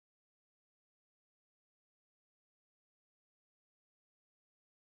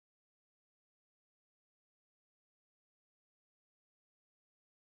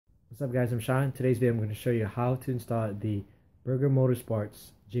What's up guys, I'm Sean. Today's video I'm going to show you how to install the Burger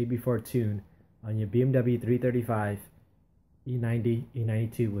Motorsports JB4 Tune on your BMW 335 E90,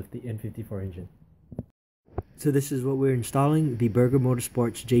 E92 with the N54 engine. So this is what we're installing, the Burger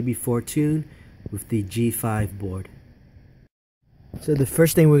Motorsports JB4 Tune with the G5 board. So the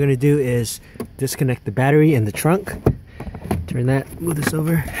first thing we're going to do is disconnect the battery in the trunk. Turn that, move this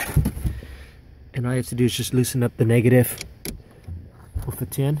over. And all you have to do is just loosen up the negative with the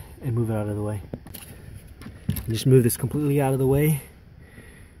tin and move it out of the way. And just move this completely out of the way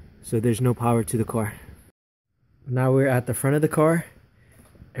so there's no power to the car. Now we're at the front of the car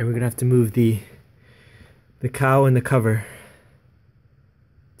and we're gonna have to move the cowl and the cover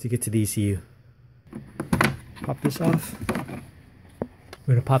to get to the ECU. Pop this off.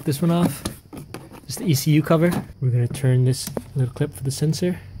 We're gonna pop this one off. Just the ECU cover. We're gonna turn this little clip for the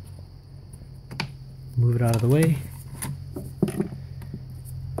sensor. Move it out of the way.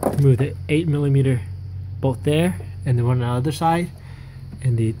 Move the 8mm bolt there and the one on the other side,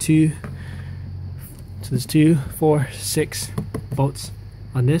 and the two, so there's 2, 4, 6 bolts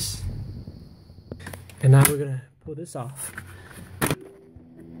on this. And now we're gonna pull this off.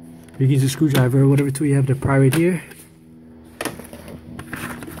 You can use a screwdriver or whatever tool you have to pry right here to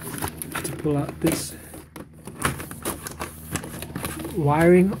pull out this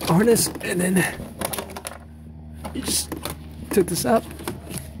wiring harness, and then you just took this up.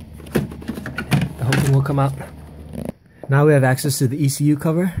 The whole thing will come out. Now we have access to the ECU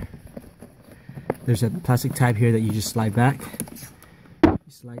cover. There's a plastic tab here that you just slide back. You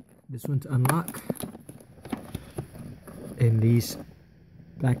slide this one to unlock. And these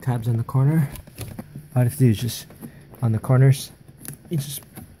black tabs on the corner. All you have to do is just, on the corners, you just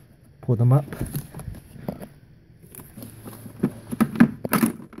pull them up.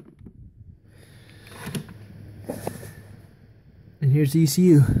 And here's the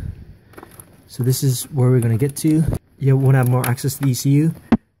ECU. So this is where we're going to get to. You want to have more access to the ECU.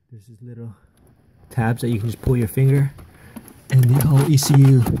 There's these little tabs that you can just pull your finger, and the whole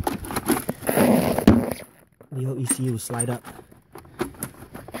ECU will slide up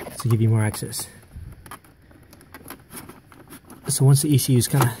to give you more access. So once the ECU is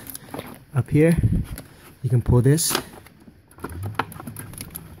kind of up here, you can pull this.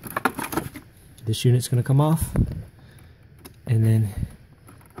 This unit's going to come off, and then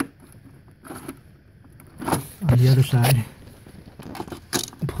on the other side,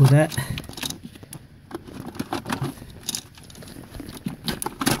 pull that,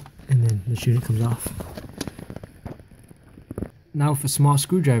 and then the unit comes off. Now with a small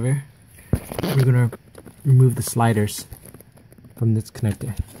screwdriver, we're going to remove the sliders from this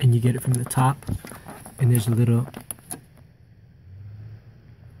connector, and you get it from the top, and there's a little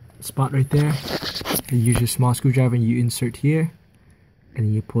spot right there. You use your small screwdriver and you insert here, and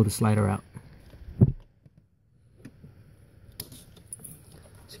then you pull the slider out.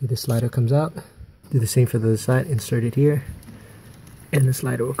 See, the slider comes out. Do the same for the other side, insert it here, and the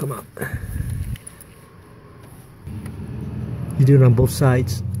slider will come out. You do it on both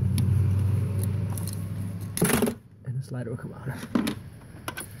sides, and the slider will come out.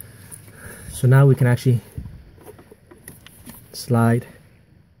 So now we can actually slide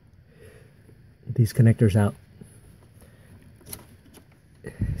these connectors out.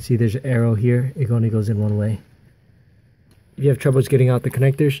 See, there's an arrow here. It only goes in one way. If you have troubles getting out the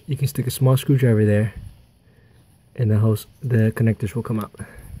connectors, you can stick a small screwdriver there, and the connectors will come out.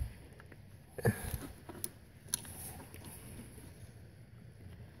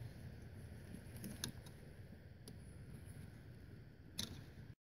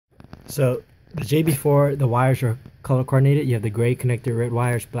 So the JB4, the wires are color coordinated. You have the gray connector, red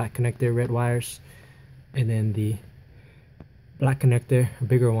wires, black connector, red wires, and then the black connector, a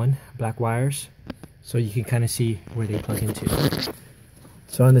bigger one, black wires. So you can kind of see where they plug into.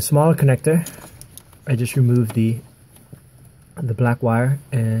 So on the smaller connector, I just removed the black wire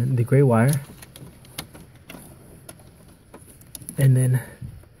and the gray wire, and then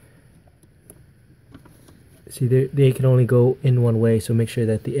see, they can only go in one way, so make sure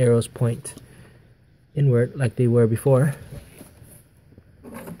that the arrows point inward like they were before.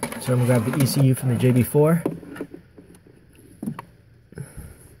 So I'm going to grab the ECU from the JB4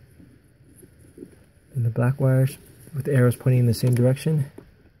 and the black wires with the arrows pointing in the same direction.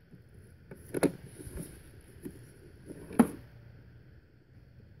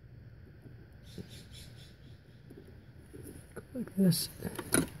 Go like this.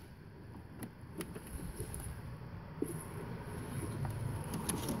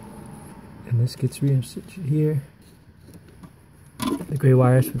 And this gets reinserted here. The gray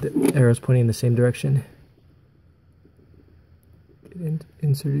wires with the arrows pointing in the same direction. Get in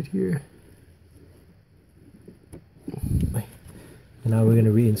insert it here. And now we're going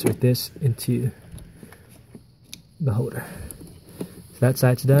to reinsert this into the holder. So that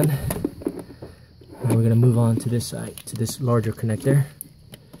side's done. Now we're going to move on to this side, to this larger connector.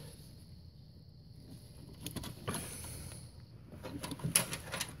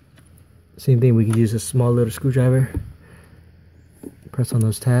 Same thing, we can use a small little screwdriver. Press on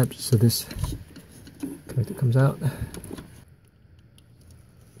those tabs so this connector comes out.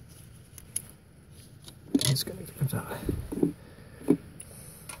 This connector comes out.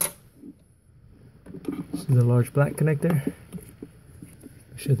 This is the large black connector.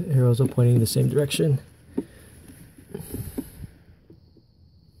 Make sure the arrows are pointing in the same direction.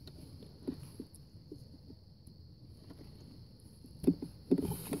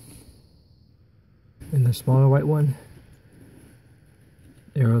 And the smaller white one,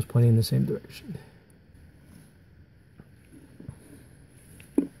 arrows pointing in the same direction.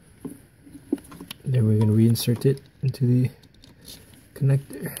 Then we're going to reinsert it into the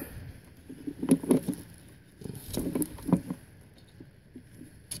connector.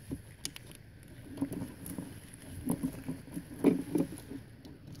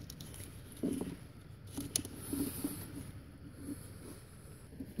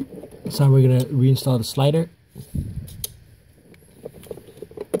 So we're going to reinstall the slider.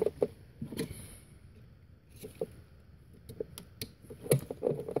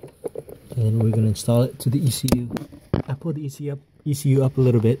 And we're going to install it to the ECU. I pulled the ECU up a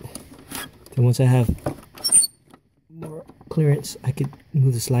little bit. Then once I have more clearance, I could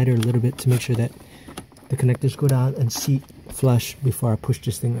move the slider a little bit to make sure that the connectors go down and seat flush before I push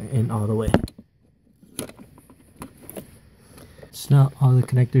this thing in all the way. So now all the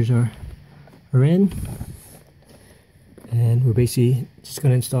connectors are in, and we're basically just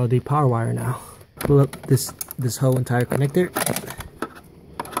going to install the power wire now. Pull up this whole entire connector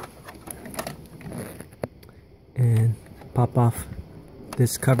and pop off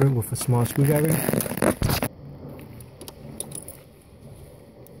this cover with a small screwdriver.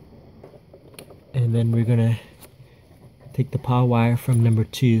 And then we're gonna take the power wire from number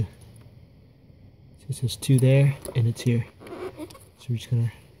 2. So it says 2 there, and it's here. So we're just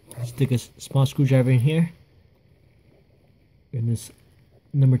gonna stick a small screwdriver in here, and this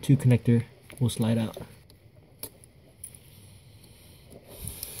number 2 connector will slide out.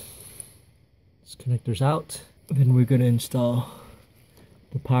 This connector's out. Then we're going to install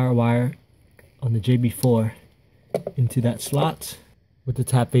the power wire on the JB4 into that slot with the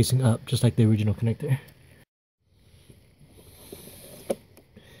tap facing up, just like the original connector.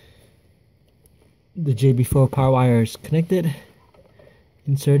 The JB4 power wire is connected,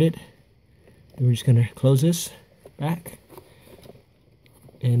 inserted. Then we're just going to close this back.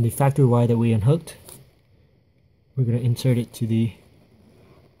 And the factory wire that we unhooked, we're going to insert it to the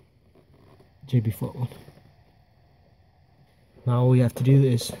JB4 one. Now all we have to do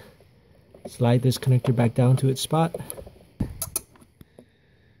is slide this connector back down to its spot.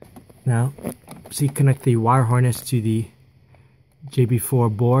 Now, see, connect the wire harness to the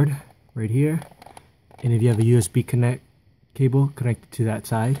JB4 board right here. And if you have a USB connect cable, connect it to that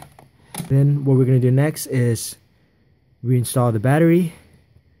side. Then what we're going to do next is reinstall the battery,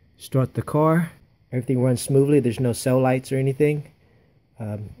 start the car. Everything runs smoothly. There's no cell lights or anything.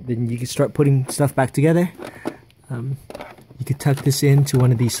 Then you can start putting stuff back together. You could tuck this into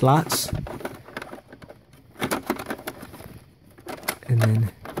one of these slots, and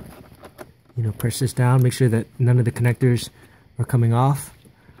then, you know, press this down, make sure that none of the connectors are coming off,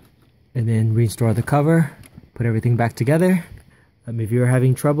 and then reinstall the cover, put everything back together. If you're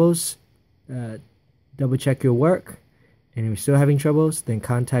having troubles, double check your work, and if you're still having troubles, then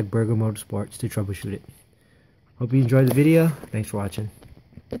contact Burger Motorsports to troubleshoot it. Hope you enjoyed the video. Thanks for watching.